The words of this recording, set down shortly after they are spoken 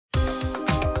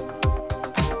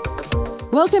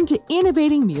Welcome to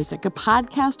Innovating Music, a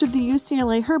podcast of the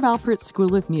UCLA Herbert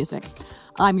School of Music.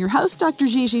 I'm your host, Dr.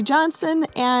 Gigi Johnson,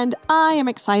 and I am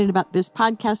excited about this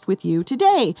podcast with you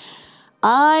today.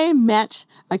 I met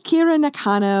Akira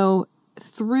Nakano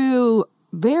through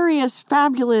various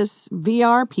fabulous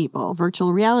VR people,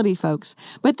 virtual reality folks,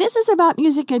 but this is about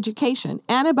music education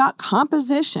and about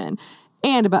composition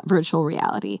and about virtual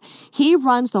reality. He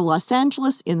runs the Los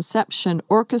Angeles Inception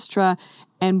Orchestra,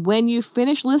 and when you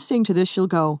finish listening to this, you'll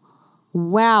go,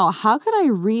 wow, how could I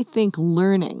rethink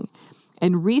learning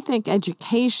and rethink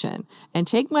education and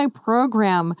take my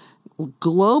program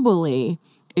globally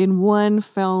in one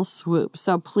fell swoop?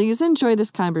 So please enjoy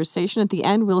this conversation. At the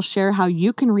end, we'll share how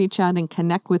you can reach out and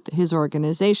connect with his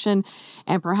organization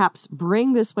and perhaps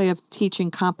bring this way of teaching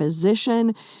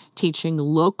composition, teaching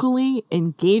locally,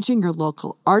 engaging your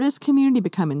local artist community,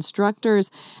 become instructors,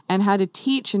 and how to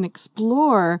teach and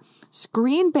explore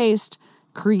screen-based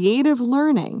creative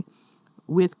learning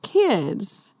with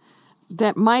kids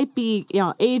that might be,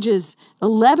 ages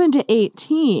 11 to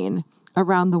 18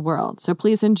 around the world. So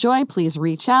please enjoy, please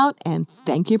reach out, and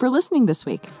thank you for listening this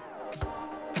week.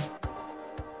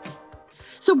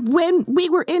 So when we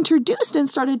were introduced and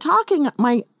started talking,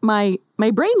 my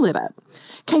brain lit up.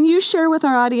 Can you share with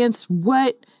our audience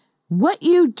what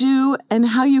you do and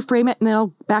how you frame it, and then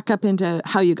I'll back up into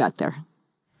how you got there?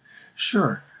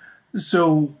 Sure.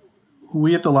 So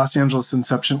we at the Los Angeles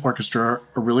Inception Orchestra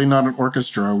are really not an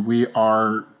orchestra. We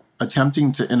are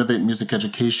attempting to innovate music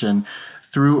education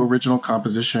through original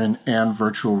composition and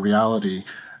virtual reality.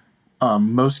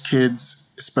 Most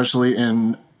kids, especially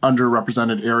in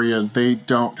underrepresented areas, they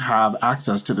don't have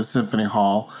access to the symphony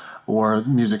hall or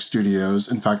music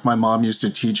studios. In fact, my mom used to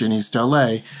teach in East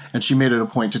LA, and she made it a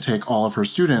point to take all of her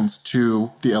students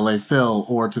to the LA Phil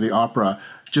or to the opera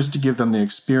just to give them the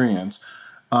experience.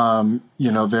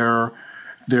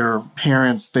 Their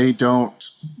parents, they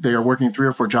are working 3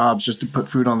 or 4 jobs just to put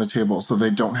food on the table. So they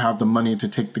don't have the money to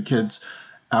take the kids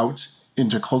out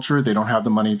into culture. They don't have the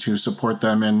money to support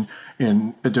them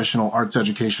in additional arts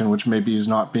education, which maybe is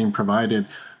not being provided.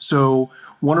 So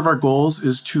one of our goals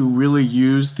is to really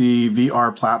use the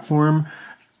VR platform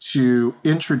to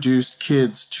introduce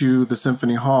kids to the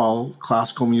symphony hall,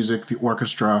 classical music, the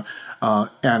orchestra,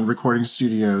 and recording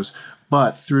studios,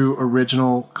 but through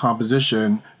original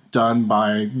composition done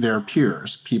by their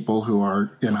peers, people who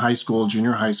are in high school,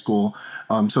 junior high school,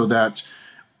 so that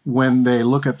when they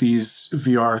look at these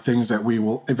VR things that we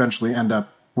will eventually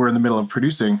we're in the middle of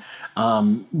producing,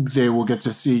 they will get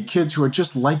to see kids who are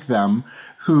just like them,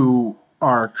 who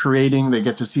are creating. They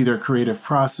get to see their creative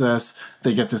process.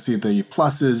 They get to see the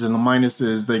pluses and the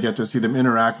minuses. They get to see them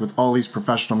interact with all these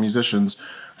professional musicians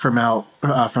from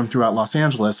throughout Los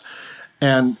Angeles.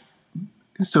 And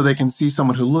so they can see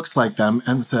someone who looks like them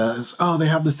and says, oh, they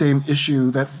have the same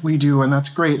issue that we do, and that's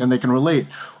great, and they can relate.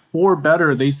 Or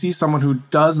better, they see someone who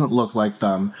doesn't look like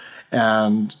them,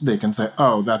 and they can say,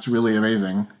 oh, that's really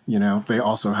amazing. They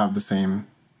also have the same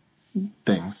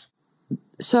things.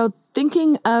 So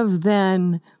thinking of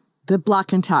then the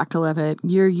block and tackle of it,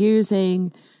 you're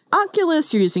using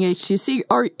Oculus, you're using HTC,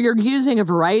 or you're using a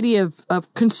variety of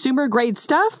consumer grade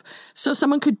stuff. So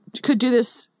someone could do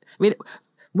this.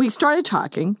 We started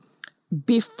talking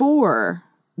before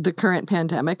the current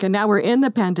pandemic, and now we're in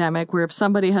the pandemic where if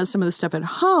somebody has some of the stuff at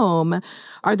home,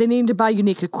 are they needing to buy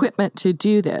unique equipment to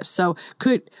do this? So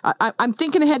I'm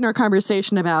thinking ahead in our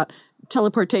conversation about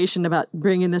teleportation, about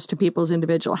bringing this to people's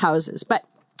individual houses. But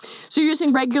so you're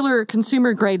using regular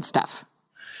consumer grade stuff.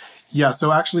 Yeah,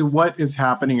 so actually what is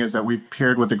happening is that we've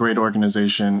paired with a great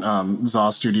organization,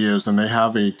 ZA Studios, and they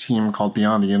have a team called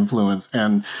Beyond the Influence.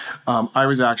 And I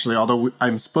was actually, although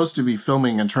I'm supposed to be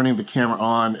filming and turning the camera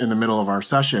on in the middle of our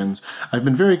sessions, I've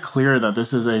been very clear that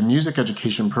this is a music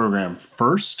education program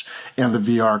first, and the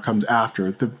VR comes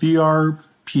after. The VR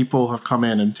people have come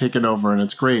in and taken over, and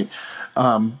it's great.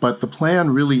 But the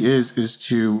plan really is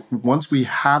to, once we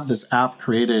have this app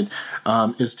created,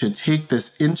 is to take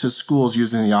this into schools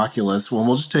using the Oculus. Well,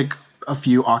 we'll just take a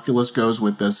few Oculus Go's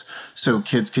with this so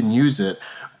kids can use it.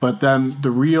 But then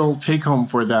the real take home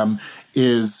for them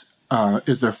is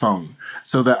their phone.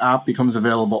 So the app becomes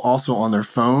available also on their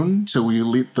phone. So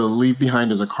the leave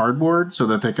behind is a cardboard so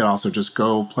that they can also just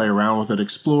go play around with it,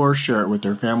 explore, share it with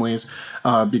their families,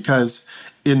 because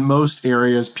in most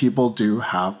areas, people do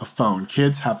have a phone.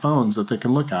 Kids have phones that they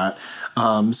can look at,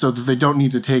 so that they don't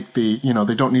need to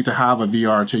they don't need to have a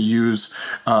VR to use,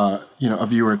 a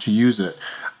viewer to use it.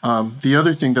 The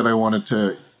other thing that I wanted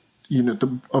to,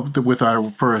 with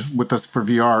us for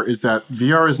VR is that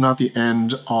VR is not the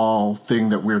end all thing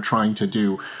that we're trying to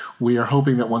do. We are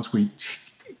hoping that once we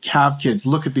have kids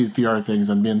look at these VR things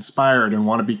and be inspired and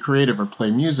want to be creative or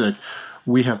play music,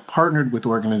 we have partnered with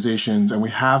organizations and we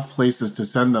have places to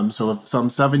send them. So if some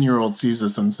 7-year-old sees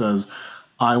this and says,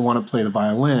 I want to play the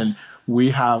violin,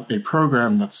 we have a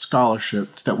program that's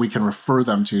scholarshiped that we can refer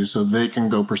them to so they can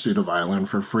go pursue the violin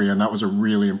for free. And that was a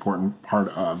really important part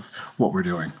of what we're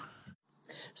doing.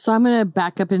 So I'm going to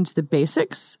back up into the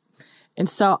basics. And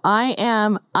so I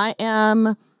am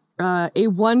a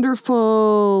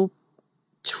wonderful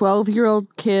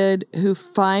 12-year-old kid who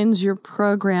finds your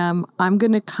program. I'm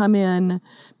going to come in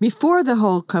before the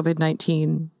whole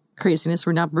COVID-19 craziness.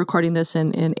 We're now recording this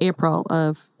in April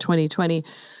of 2020.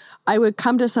 I would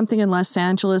come to something in Los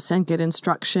Angeles and get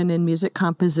instruction in music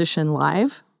composition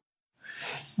live.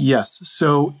 Yes.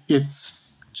 So it's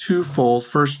twofold.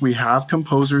 First, we have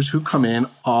composers who come in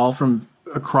all from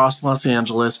across Los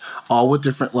Angeles, all with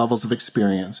different levels of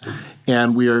experience.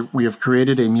 And we have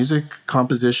created a music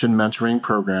composition mentoring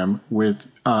program with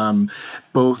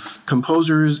both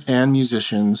composers and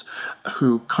musicians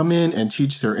who come in and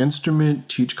teach their instrument,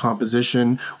 teach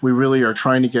composition. We really are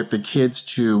trying to get the kids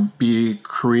to be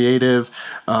creative,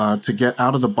 to get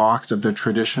out of the box of the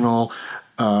traditional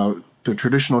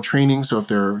training. So if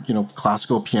they're,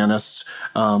 classical pianists,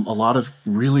 a lot of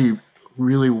really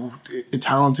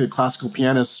talented classical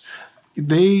pianists,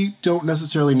 they don't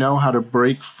necessarily know how to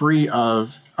break free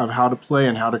of how to play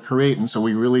and how to create. And so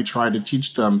we really try to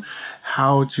teach them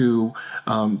how to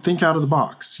think out of the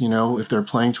box. If they're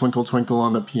playing Twinkle Twinkle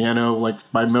on the piano, like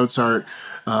by Mozart,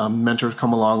 mentors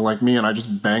come along like me and I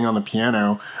just bang on the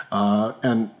piano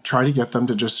and try to get them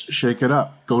to just shake it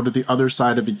up, go to the other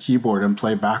side of a keyboard and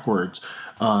play backwards.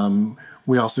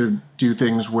 We also do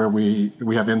things where we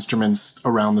have instruments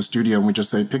around the studio and we just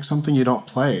say, pick something you don't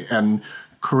play and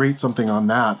create something on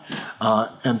that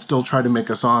and still try to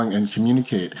make a song and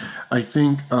communicate. I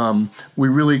think we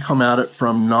really come at it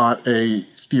from not a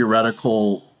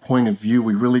theoretical point of view.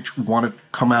 We really want to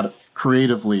come at it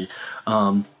creatively.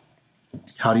 How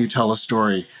do you tell a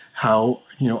story? How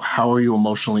are you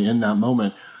emotionally in that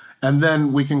moment? And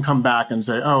then we can come back and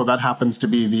say, oh, that happens to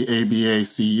be the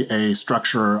ABACA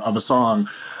structure of a song,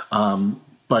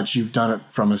 but you've done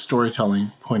it from a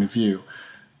storytelling point of view.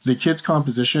 The kids'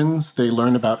 compositions, they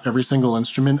learn about every single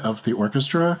instrument of the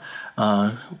orchestra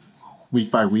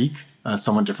week by week.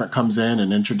 Someone different comes in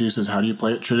and introduces how do you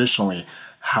play it traditionally?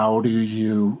 How do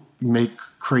you make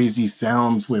crazy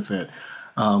sounds with it?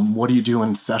 What do you do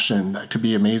in session? That could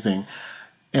be amazing.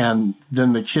 And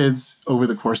then the kids, over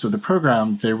the course of the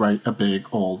program, they write a big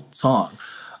old song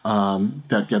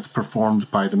that gets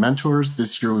performed by the mentors.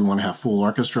 This year, we want to have full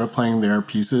orchestra playing their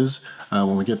pieces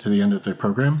when we get to the end of the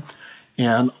program.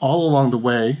 And all along the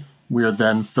way, we are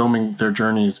then filming their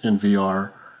journeys in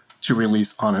VR to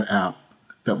release on an app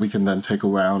that we can then take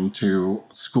around to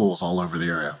schools all over the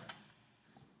area.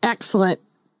 Excellent.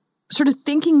 Sort of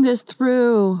thinking this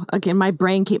through, again, my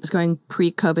brain keeps going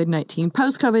pre-COVID-19,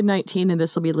 post-COVID-19, and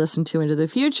this will be listened to into the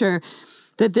future,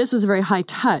 that this was a very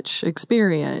high-touch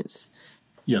experience.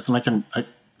 Yes, and I can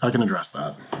address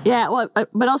that. Yeah, well,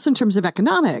 but also in terms of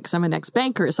economics, I'm an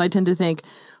ex-banker, so I tend to think,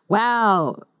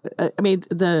 wow,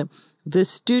 the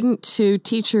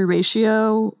student-to-teacher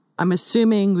ratio, I'm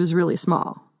assuming, is really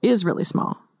small.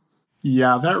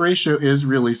 Yeah, that ratio is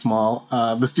really small.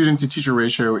 The student-to-teacher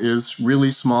ratio is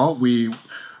really small. We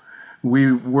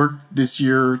worked this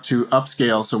year to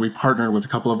upscale, so we partnered with a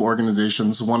couple of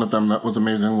organizations. One of them that was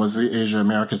amazing was the Asia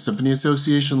America Symphony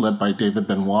Association, led by David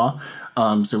Benoit.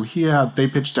 So they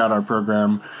pitched out our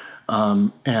program,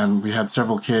 and we had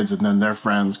several kids and then their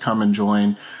friends come and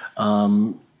join.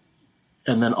 And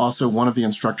then also one of the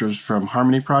instructors from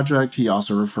Harmony Project, he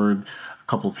also referred a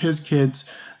couple of his kids.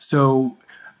 So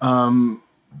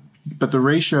but the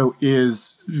ratio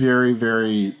is very,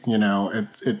 very,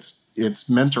 it's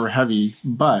mentor heavy,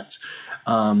 but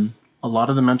a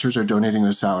lot of the mentors are donating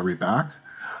their salary back.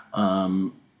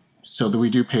 So that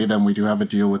we do pay them. We do have a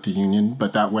deal with the union,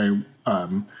 but that way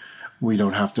we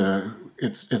don't have to,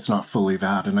 it's not fully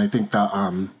that. And I think that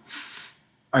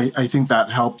I think that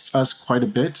helps us quite a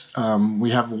bit. We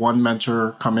have one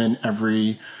mentor come in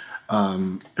every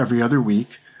other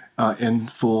week in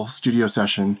full studio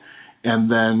session. And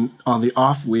then on the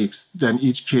off weeks, then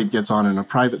each kid gets on in a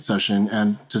private session.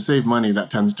 And to save money, that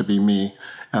tends to be me.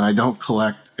 And I don't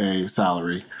collect a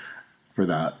salary for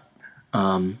that.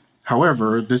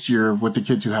 However, this year, with the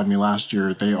kids who had me last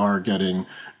year, they are getting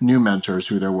new mentors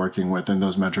who they're working with. And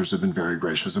those mentors have been very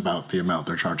gracious about the amount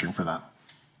they're charging for that.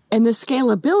 And the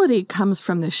scalability comes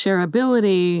from the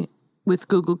shareability with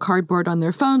Google Cardboard on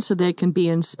their phone so they can be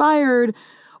inspired.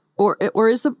 Or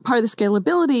is the part of the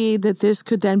scalability that this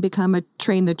could then become a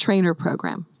train the trainer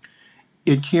program?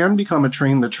 it can become a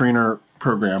train-the-trainer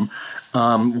program.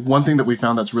 One thing that we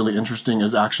found that's really interesting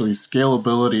is actually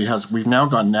scalability. We've now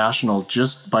gone national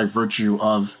just by virtue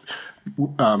of,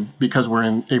 because we're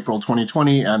in April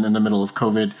 2020 and in the middle of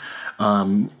COVID,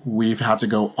 we've had to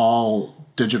go all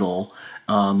digital,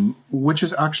 which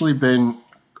has actually been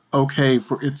okay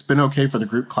for the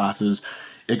group classes,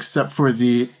 except for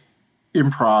the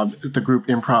group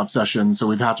improv session. So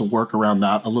we've had to work around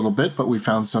that a little bit, but we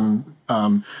found some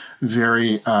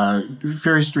very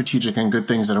strategic and good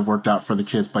things that have worked out for the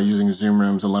kids by using Zoom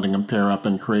rooms and letting them pair up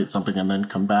and create something and then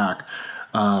come back.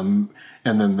 And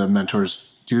then the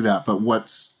mentors do that. But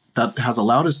that has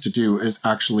allowed us to do is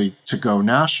actually to go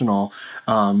national,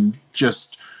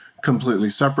 just completely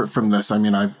separate from this. I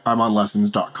mean, I'm on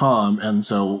lessons.com. And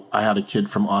so I had a kid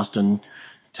from Austin,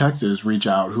 Texas reach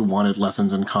out who wanted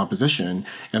lessons in composition.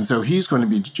 And so he's going to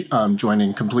be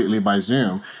joining completely by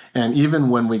Zoom. And even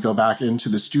when we go back into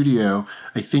the studio,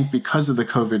 I think because of the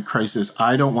COVID crisis,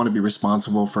 I don't want to be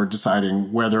responsible for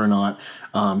deciding whether or not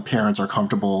parents are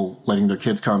comfortable letting their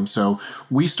kids come. So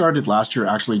we started last year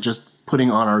actually just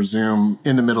putting on our Zoom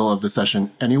in the middle of the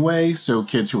session anyway, so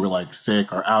kids who were like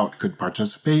sick or out could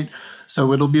participate.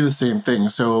 So it'll be the same thing.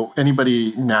 So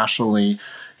anybody nationally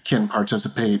can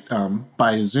participate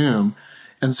by Zoom.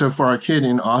 And so for our kid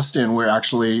in Austin, we're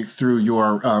actually, through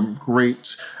your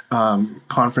great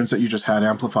conference that you just had,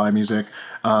 Amplify Music,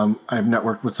 I've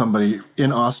networked with somebody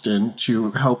in Austin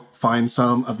to help find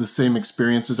some of the same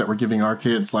experiences that we're giving our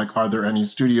kids. Like, are there any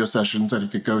studio sessions that he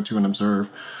could go to and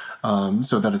observe,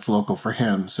 so that it's local for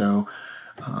him? So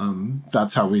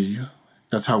that's how we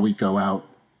go out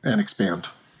and expand.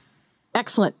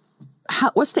 Excellent.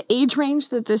 What's the age range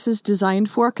that this is designed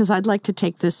for? Because I'd like to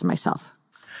take this myself.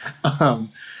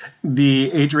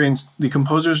 The age range, the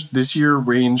composers this year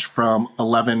range from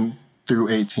 11 through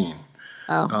 18.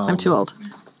 Oh, I'm too old.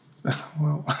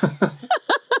 Well, no,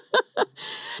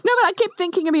 but I keep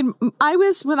thinking, I mean, when I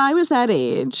was that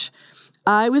age,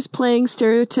 I was playing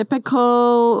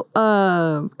stereotypical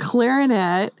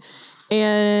clarinet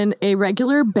in a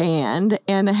regular band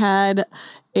and had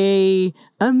a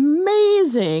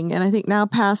amazing, and I think now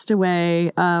passed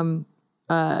away,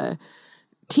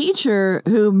 teacher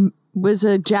who was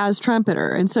a jazz trumpeter.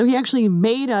 And so he actually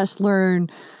made us learn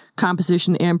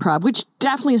composition improv, which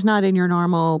definitely is not in your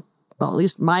normal, well, at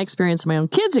least my experience, my own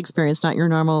kids' experience, not your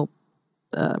normal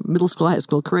middle school, high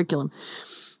school curriculum.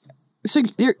 So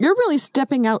you're really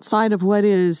stepping outside of what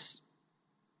is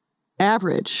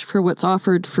average for what's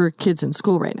offered for kids in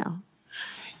school right now.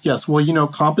 Yes. Well,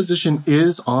 composition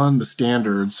is on the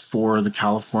standards for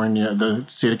the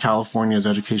state of California's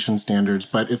education standards,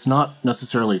 but it's not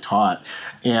necessarily taught.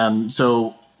 And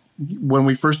so when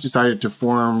we first decided to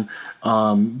form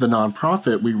the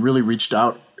nonprofit, we really reached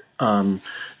out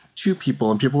to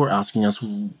people, and people were asking us,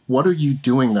 what are you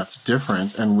doing that's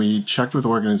different? And we checked with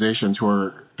organizations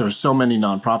there's so many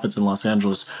nonprofits in Los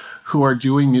Angeles who are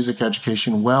doing music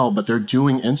education well, but they're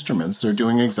doing instruments. They're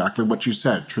doing exactly what you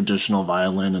said, traditional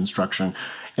violin instruction.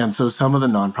 And so some of the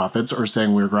nonprofits are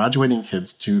saying we're graduating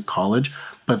kids to college,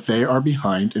 but they are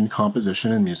behind in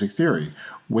composition and music theory,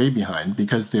 way behind,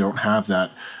 because they don't have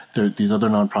that. These other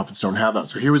nonprofits don't have that.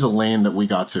 So here was a lane that we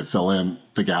got to fill in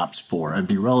the gaps for and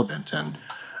be relevant in.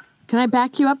 Can I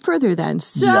back you up further then?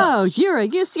 So Yes. You're a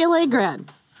UCLA grad.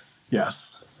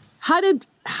 Yes. How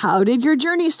did your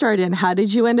journey start in? How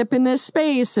did you end up in this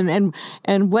space? And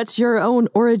what's your own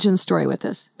origin story with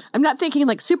this? I'm not thinking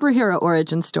like superhero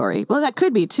origin story. Well, that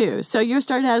could be too. So you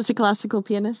started as a classical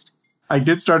pianist? I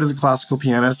did start as a classical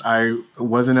pianist. I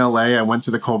was in LA. I went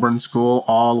to the Colburn school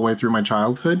all the way through my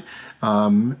childhood.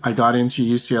 I got into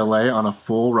UCLA on a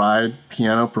full ride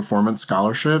piano performance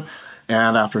scholarship.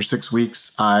 And after 6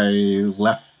 weeks, I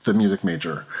left the music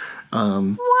major.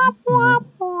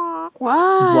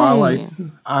 Why?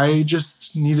 I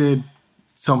just needed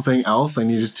something else. I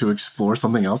needed to explore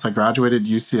something else. I graduated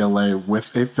UCLA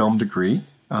with a film degree.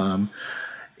 But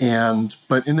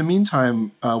in the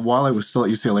meantime, while I was still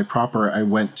at UCLA proper, I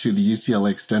went to the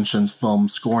UCLA Extension's film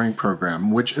scoring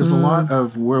program, which is a lot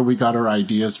of where we got our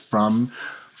ideas from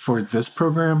for this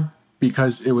program,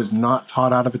 because it was not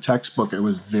taught out of a textbook. It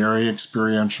was very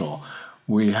experiential.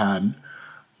 We had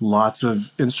lots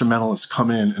of instrumentalists come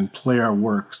in and play our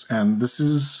works. And this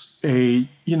is a,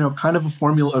 kind of a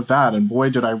formula of that. And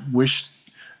boy, did I wish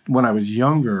when I was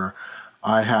younger,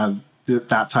 I had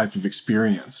that type of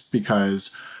experience,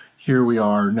 because here we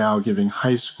are now giving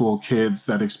high school kids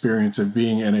that experience of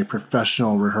being in a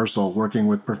professional rehearsal, working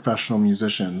with professional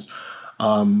musicians.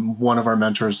 One of our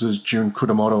mentors is Jun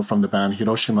Kuramoto from the band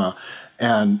Hiroshima.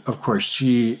 And of course,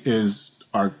 she is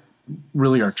our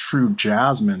really our true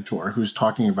jazz mentor, who's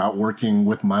talking about working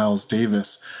with Miles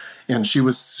Davis. And she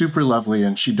was super lovely,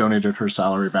 and she donated her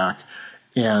salary back.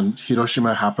 And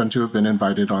Hiroshima happened to have been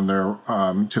invited on their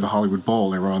to the Hollywood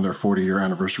Bowl. They were on their 40-year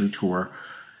anniversary tour.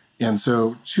 And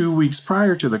so 2 weeks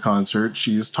prior to the concert,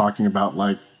 she is talking about,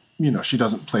 like, she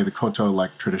doesn't play the koto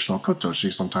like traditional koto. She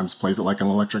sometimes plays it like an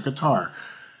electric guitar.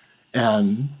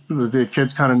 And the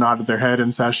kids kind of nodded their head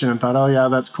in session and thought, oh, yeah,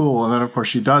 that's cool. And then, of course,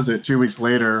 she does it 2 weeks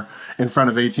later in front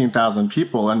of 18,000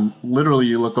 people. And literally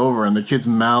you look over and the kids'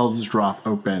 mouths drop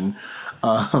open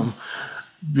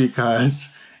because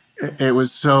it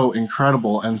was so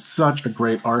incredible and such a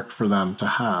great arc for them to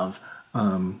have.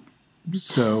 I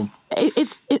was going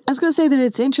to say that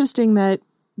it's interesting that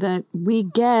we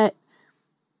get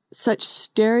such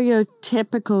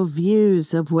stereotypical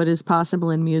views of what is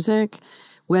possible in music,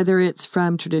 whether it's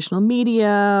from traditional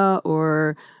media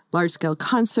or large-scale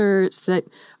concerts, that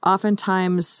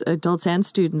oftentimes adults and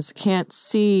students can't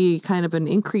see kind of an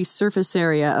increased surface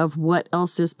area of what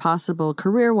else is possible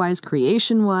career-wise,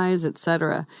 creation-wise,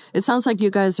 etc. It sounds like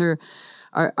you guys are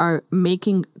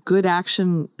making good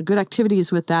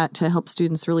activities with that to help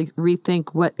students really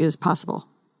rethink what is possible.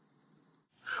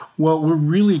 Well, we're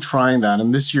really trying that.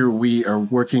 And this year we are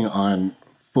working on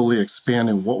fully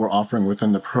expanding what we're offering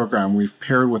within the program. We've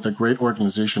paired with a great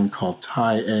organization called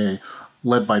TIE-A,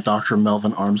 led by Dr.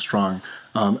 Melvin Armstrong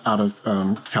out of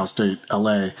Cal State,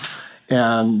 LA.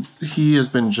 And he has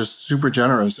been just super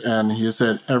generous. And he has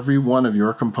said, every one of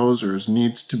your composers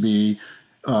needs to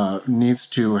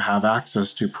have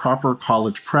access to proper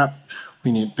college prep.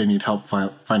 They need help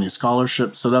finding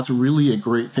scholarships. So that's really a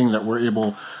great thing that we're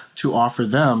able to offer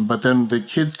them. But then the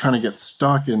kids kind of get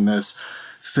stuck in this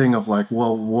thing of like,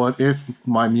 well, what if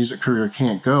my music career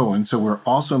can't go? And so we're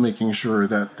also making sure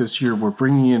that this year we're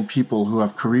bringing in people who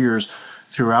have careers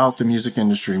throughout the music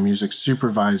industry, music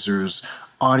supervisors,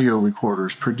 audio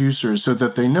recorders, producers, so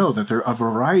that they know that there are a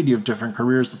variety of different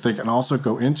careers that they can also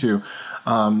go into,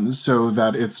 so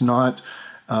that it's not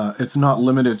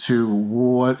limited to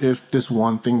what if this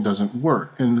one thing doesn't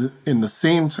work. In the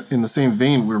same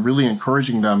vein, we're really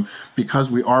encouraging them, because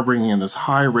we are bringing in this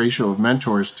high ratio of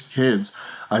mentors to kids.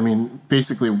 I mean,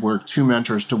 basically we're 2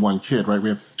 mentors to 1 kid, right? We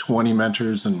have 20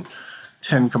 mentors and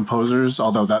 10 composers,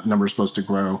 although that number is supposed to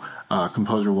grow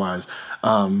composer-wise.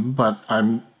 But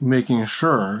I'm making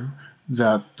sure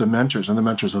that the mentors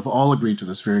have all agreed to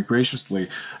this very graciously,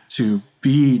 to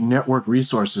be network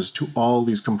resources to all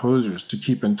these composers, to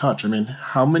keep in touch. I mean,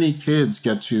 how many kids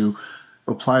get to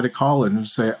apply to college and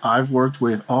say, I've worked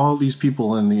with all these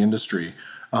people in the industry?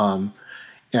 And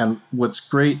what's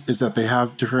great is that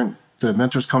the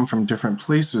mentors come from different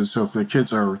places. So if the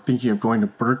kids are thinking of going to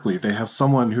Berkeley, they have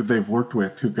someone who they've worked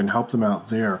with who can help them out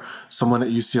there. Someone at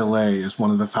UCLA is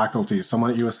one of the faculty,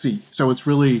 someone at USC. So it's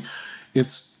really,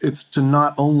 it's to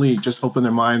not only just open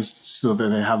their minds so that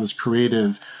they have this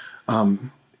creative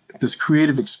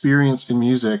experience in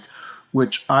music,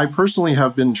 which I personally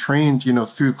have been trained,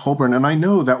 through Colburn. And I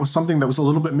know that was something that was a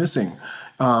little bit missing,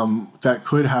 that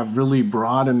could have really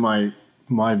broadened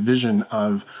my vision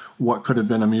of what could have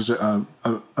been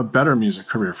a better music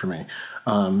career for me.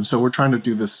 So we're trying to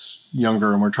do this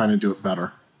younger, and we're trying to do it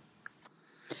better.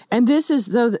 And this is,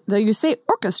 though you say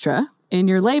orchestra in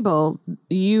your label,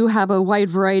 you have a wide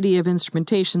variety of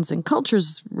instrumentations and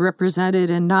cultures represented,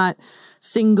 and not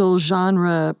single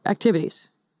genre activities.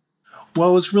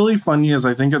 Well, what's really funny is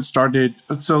I think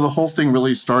the whole thing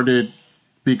really started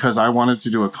because I wanted to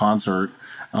do a concert.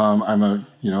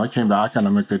 I came back and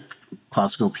I'm a good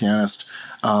classical pianist.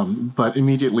 But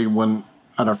immediately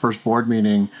at our first board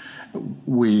meeting,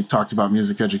 we talked about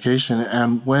music education.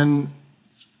 And when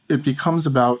it becomes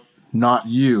about not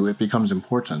you, it becomes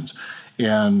important.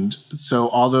 And so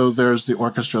although there's the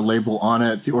orchestra label on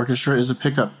it, the orchestra is a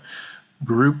pickup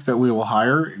group that we will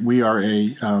hire. We are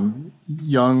a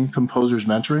young composers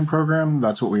mentoring program.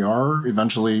 That's what we are.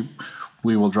 Eventually,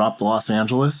 we will drop the Los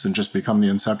Angeles and just become the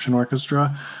Inception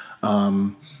Orchestra.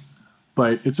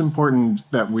 But it's important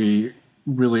that we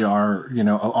really are,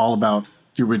 all about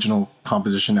the original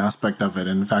composition aspect of it.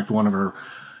 And in fact, one of our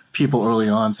people early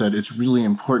on said it's really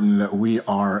important that we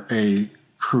are a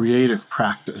creative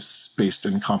practice based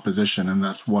in composition, and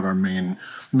that's what our main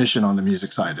mission on the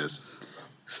music side is.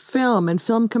 Film and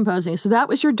film composing. So that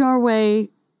was your doorway,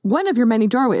 one of your many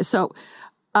doorways. So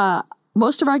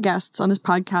most of our guests on this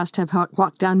podcast have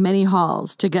walked down many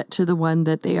halls to get to the one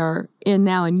that they are in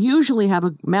now, and usually have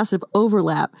a massive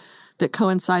overlap that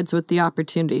coincides with the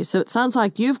opportunity. So it sounds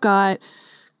like you've got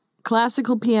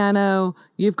classical piano,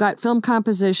 you've got film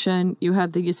composition, you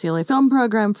have the UCLA film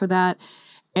program for that,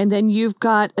 and then you've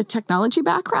got a technology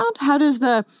background. How does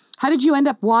How did you end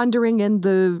up wandering in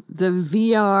the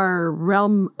VR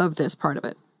realm of this part of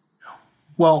it?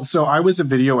 Well, so I was a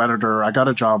video editor. I got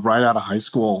a job right out of high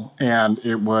school, and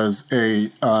it was I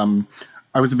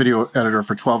was a video editor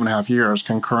for 12 and a half years,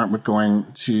 concurrent with going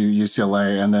to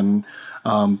UCLA, and then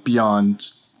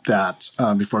beyond that,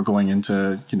 before going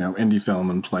into, indie film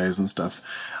and plays and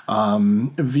stuff.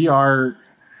 VR,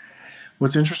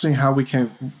 what's interesting, how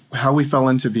we fell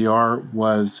into VR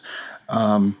was,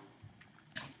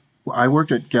 I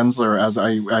worked at Gensler as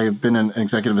I have been an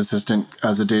executive assistant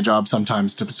as a day job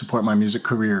sometimes to support my music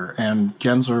career. And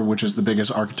Gensler, which is the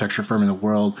biggest architecture firm in the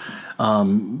world,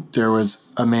 there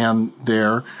was a man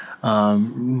there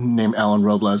named Alan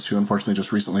Robles, who unfortunately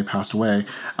just recently passed away.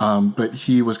 But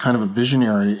he was kind of a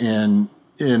visionary in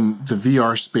the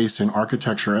VR space in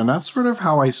architecture. And that's sort of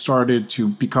how I started to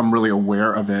become really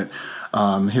aware of it.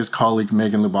 His colleague,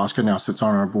 Megan Luboska, now sits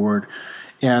on our board.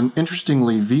 And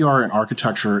interestingly, VR in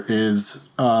architecture is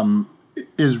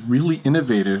really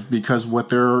innovative, because what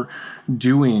they're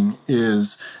doing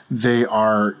is they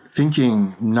are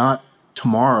thinking not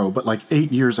tomorrow, but like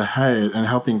 8 years ahead, and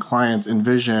helping clients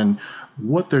envision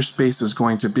what their space is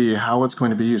going to be, how it's going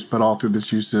to be used, but all through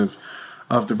this use of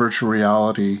the virtual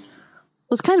reality.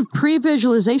 Well, it's kind of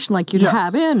pre-visualization like you'd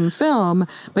have in film,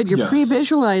 but you're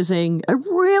pre-visualizing a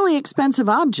really expensive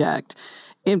object.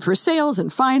 And for sales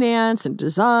and finance and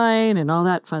design and all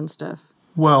that fun stuff.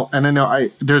 Well, and I know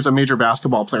there's a major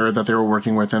basketball player that they were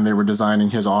working with, and they were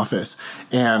designing his office,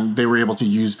 and they were able to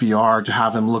use VR to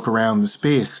have him look around the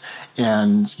space.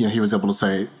 And, he was able to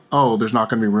say, oh, there's not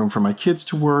going to be room for my kids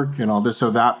to work and all this. So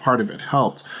that part of it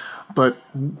helped. But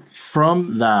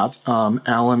from that,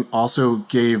 Alan also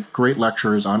gave great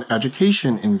lectures on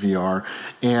education in VR.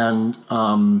 And,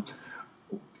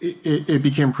 it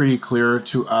became pretty clear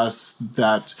to us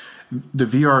that the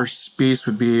VR space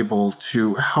would be able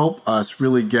to help us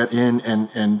really get in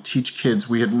and teach kids.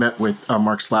 We had met with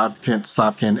Mark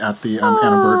Slavkin at the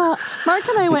Annenberg. Mark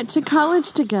and I went to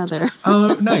college together.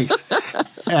 Oh, nice.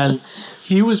 And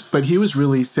he was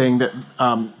really saying that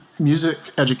music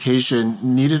education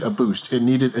needed a boost. It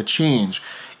needed a change.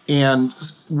 And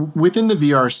within the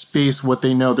VR space, what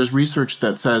they know, there's research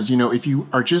that says, if you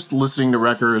are just listening to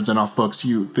records and off books,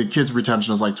 the kids'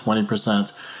 retention is like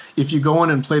 20%. If you go in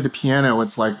and play the piano,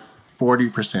 it's like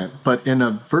 40%. But in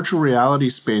a virtual reality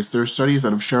space, there's studies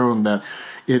that have shown that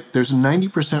there's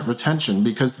 90% retention,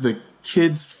 because the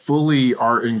kids fully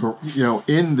are in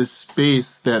the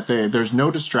space that there's no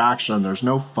distraction, there's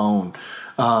no phone.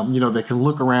 They can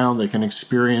look around, they can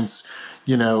experience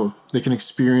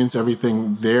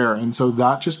everything there. And so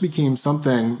that just became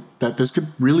something that this could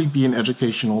really be an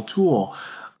educational tool.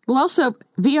 Well, also,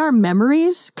 VR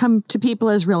memories come to people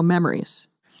as real memories.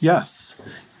 Yes.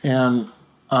 And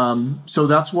so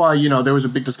that's why, there was a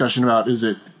big discussion about,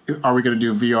 are we going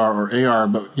to do VR or AR?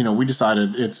 But, we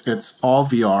decided it's all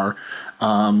VR,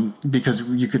 because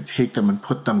you could take them and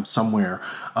put them somewhere.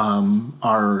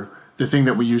 The thing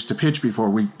that we used to pitch before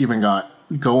we even got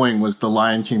going was The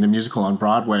Lion King, the musical on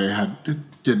Broadway,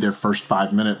 did their first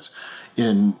 5 minutes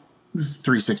in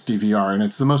 360 VR, and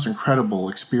it's the most incredible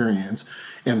experience.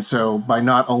 And so by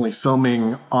not only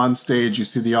filming on stage, you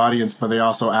see the audience, but they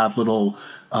also add little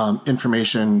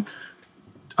information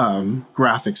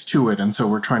graphics to it. And so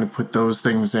we're trying to put those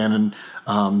things in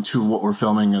and to what we're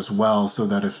filming as well, so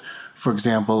that if, for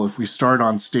example, if we start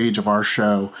on stage of our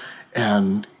show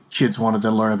and kids wanted to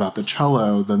learn about the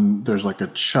cello, then there's like a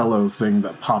cello thing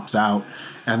that pops out,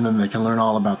 and then they can learn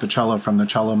all about the cello from the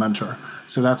cello mentor.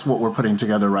 So that's what we're putting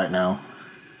together right now.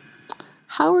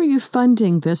 How are you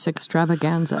funding this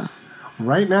extravaganza?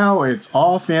 Right now, it's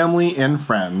all family and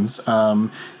friends who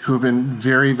have been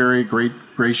very, very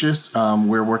gracious.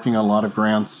 We're working a lot of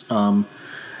grants.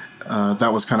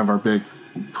 That was kind of our big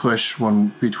push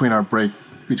between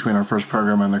our first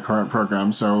program and the current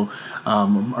program. So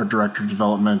our director of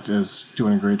development is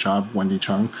doing a great job, Wendy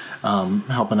Chung,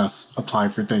 helping us apply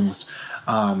for things.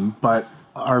 But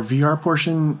our VR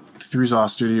portion through Zaw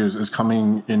Studios is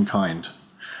coming in kind,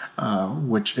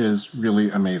 which is really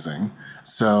amazing.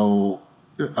 So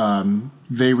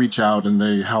they reach out and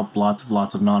they help lots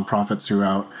of nonprofits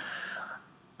throughout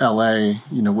LA,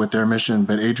 with their mission.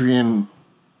 But Adrian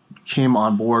came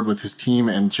on board with his team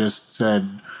and just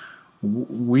said,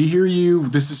 we hear you.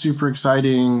 This is super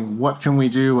exciting. What can we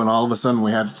do? And all of a sudden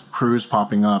we had crews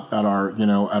popping up at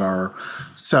our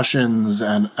sessions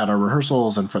and at our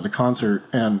rehearsals and for the concert,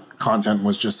 and content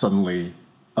was just suddenly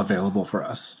available for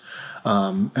us.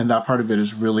 And that part of it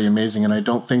is really amazing. And I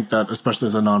don't think that, especially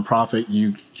as a nonprofit,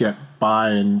 you get by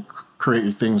and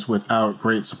create things without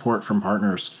great support from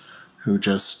partners who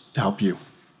just help you.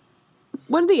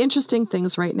 one of the interesting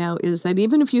things right now is that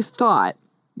even if you thought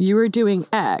you were doing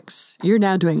X, you're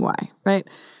now doing Y, right?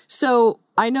 So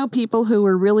I know people who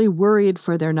were really worried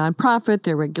for their nonprofit,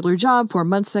 their regular job 4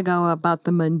 months ago about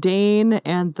the mundane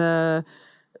and the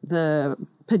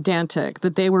pedantic,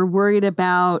 that they were worried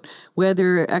about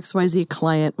whether XYZ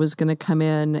client was going to come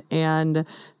in, and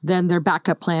then their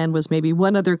backup plan was maybe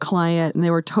one other client and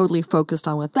they were totally focused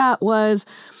on what that was,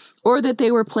 or that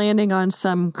they were planning on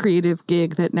some creative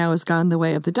gig that now has gone the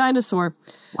way of the dinosaur.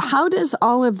 How does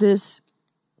all of this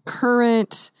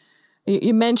current,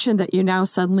 you mentioned that you now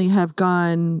suddenly have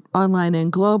gone online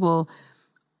and global.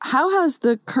 How has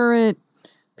the current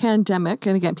pandemic,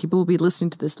 and again, people will be listening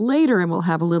to this later and we'll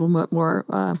have a little bit more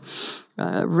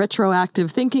retroactive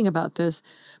thinking about this,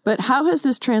 but how has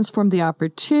this transformed the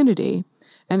opportunity?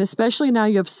 And especially now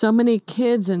you have so many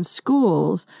kids in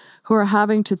schools who are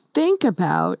having to think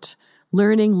about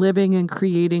learning, living, and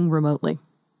creating remotely.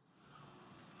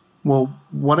 Well,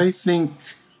 what I think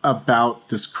about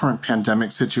this current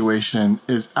pandemic situation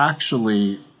is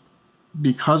actually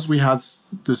because we had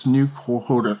this new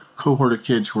cohort of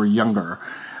kids who are younger.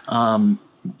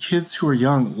 Kids who are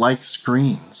young like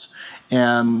screens.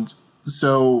 And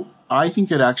so I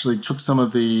think it actually took some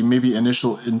of the maybe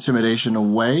initial intimidation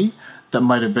away that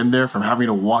might have been there from having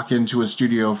to walk into a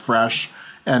studio fresh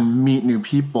and meet new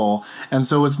people. And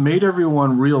so it's made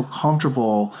everyone real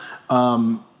comfortable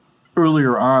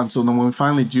earlier on. So then when we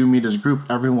finally do meet as a group,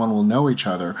 everyone will know each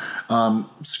other.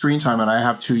 Screen time, and I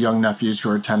have 2 young nephews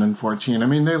who are 10 and 14. I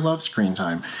mean, they love screen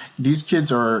time. These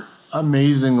kids are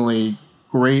amazingly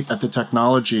great at the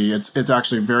technology. It's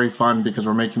actually very fun because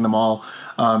we're making them all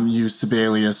use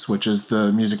Sibelius, which is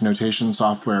the music notation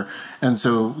software. And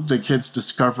so the kids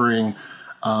discovering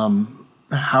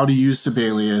how to use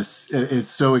Sibelius, it's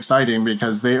so exciting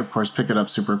because they, of course, pick it up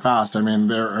super fast. I mean,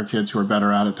 there are kids who are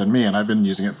better at it than me, and I've been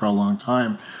using it for a long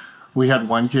time. We had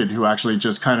one kid who actually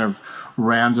just kind of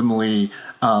randomly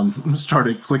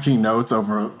started clicking notes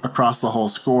across the whole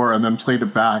score and then played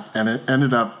it back, and it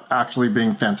ended up actually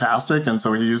being fantastic. And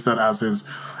so he used that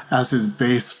as his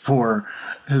base for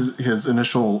his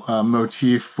initial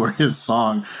motif for his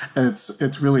song. And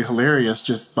it's really hilarious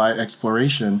just by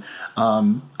exploration.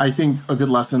 I think a good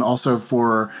lesson also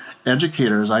for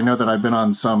educators. I know that I've been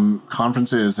on some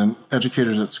conferences, and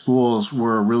educators at schools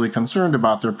were really concerned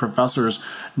about their professors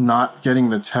not getting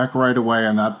the tech right away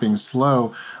and that being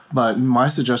slow. But my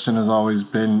suggestion has always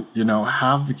been,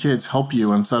 have the kids help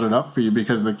you and set it up for you,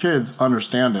 because the kids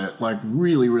understand it like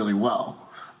really, really well.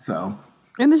 So.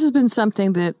 And this has been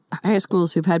something that high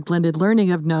schools who've had blended learning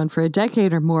have known for a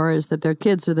decade or more, is that their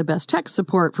kids are the best tech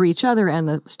support for each other and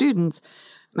the students,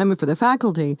 I mean, for the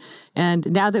faculty.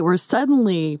 And now that we're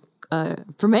suddenly,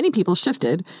 for many people,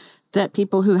 shifted, that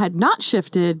people who had not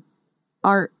shifted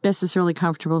aren't necessarily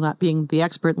comfortable not being the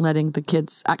expert and letting the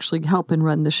kids actually help and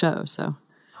run the show. So,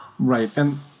 right.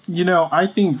 And, I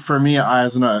think for me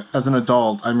as an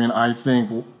adult, I mean, I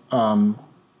think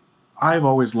I've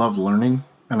always loved learning.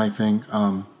 And I think,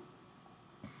 when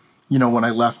I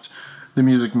left the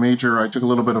music major, I took a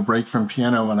little bit of break from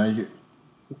piano, and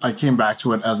I came back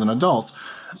to it as an adult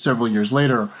several years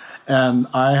later. And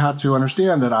I had to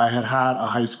understand that I had had a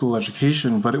high school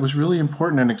education, but it was really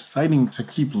important and exciting to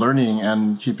keep learning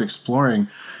and keep exploring.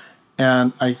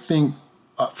 And I think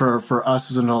for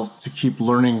us as an adult to keep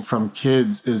learning from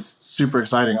kids is super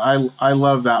exciting. I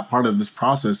love that part of this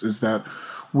process, is that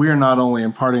we are not only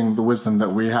imparting the wisdom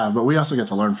that we have, but we also get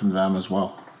to learn from them as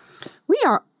well. We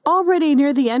are already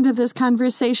near the end of this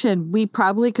conversation. We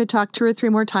probably could talk 2 or 3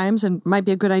 more times, and might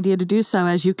be a good idea to do so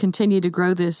as you continue to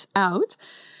grow this out.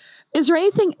 Is there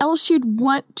anything else you'd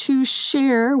want to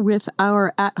share with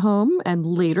our at-home and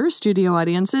later studio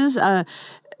audiences?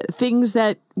 Things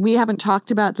that we haven't talked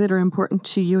about that are important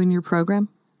to you in your program?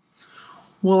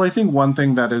 Well, I think one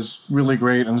thing that is really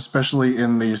great, and especially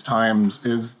in these times,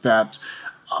 is that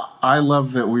I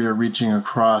love that we are reaching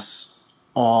across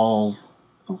all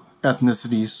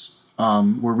ethnicities.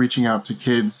 We're reaching out to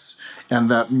kids, and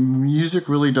that music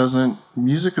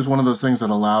is one of those things that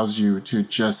allows you to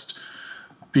just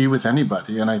be with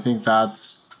anybody. And I think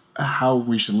that's how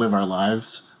we should live our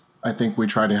lives. I think we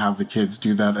try to have the kids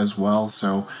do that as well.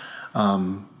 So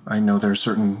I know there are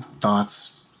certain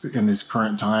thoughts in these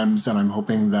current times, and I'm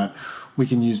hoping that we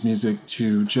can use music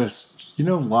to just,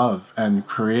 love and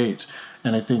create.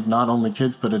 And I think not only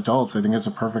kids, but adults, I think it's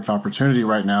a perfect opportunity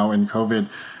right now in COVID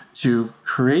to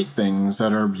create things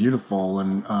that are beautiful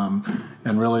and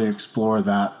really explore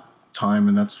that time.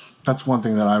 And that's one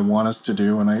thing that I want us to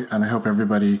do. And I hope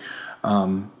everybody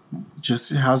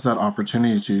just has that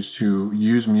opportunity to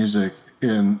use music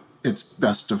in its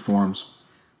best of forms.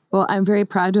 Well, I'm very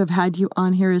proud to have had you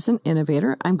on here as an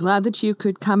innovator. I'm glad that you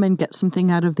could come and get something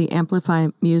out of the Amplify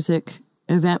Music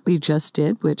event we just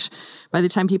did, which by the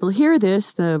time people hear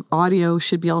this, the audio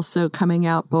should be also coming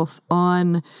out both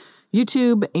on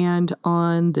YouTube and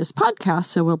on this podcast.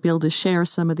 So we'll be able to share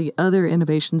some of the other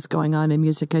innovations going on in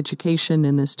music education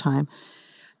in this time.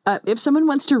 If someone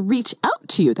wants to reach out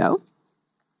to you, though,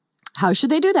 how should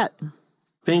they do that?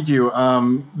 Thank you.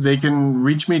 They can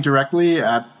reach me directly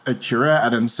at Akira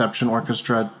at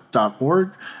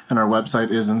inceptionorchestra.org, and our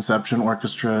website is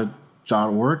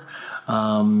inceptionorchestra.org.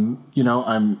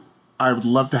 I would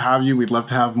love to have you. We'd love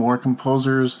to have more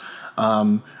composers.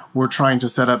 We're trying to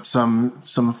set up some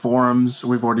forums.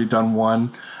 We've already done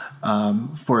one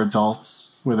for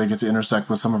adults where they get to intersect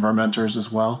with some of our mentors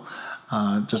as well,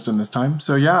 just in this time.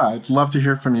 So yeah, I'd love to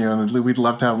hear from you, and we'd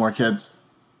love to have more kids.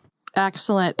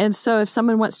 Excellent. And so if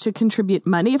someone wants to contribute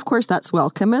money, of course, that's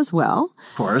welcome as well.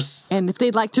 Of course. And if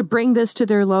they'd like to bring this to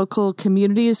their local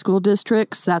communities, school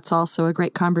districts, that's also a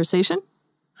great conversation.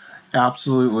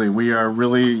 Absolutely. We are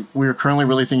currently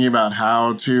really thinking about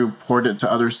how to port it to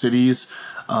other cities.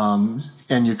 And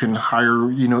you can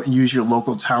use your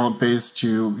local talent base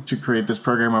to create this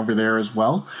program over there as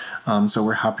well. So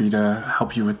we're happy to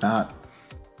help you with that.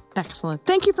 Excellent.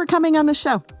 Thank you for coming on the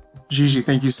show. Gigi,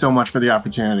 thank you so much for the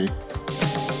opportunity.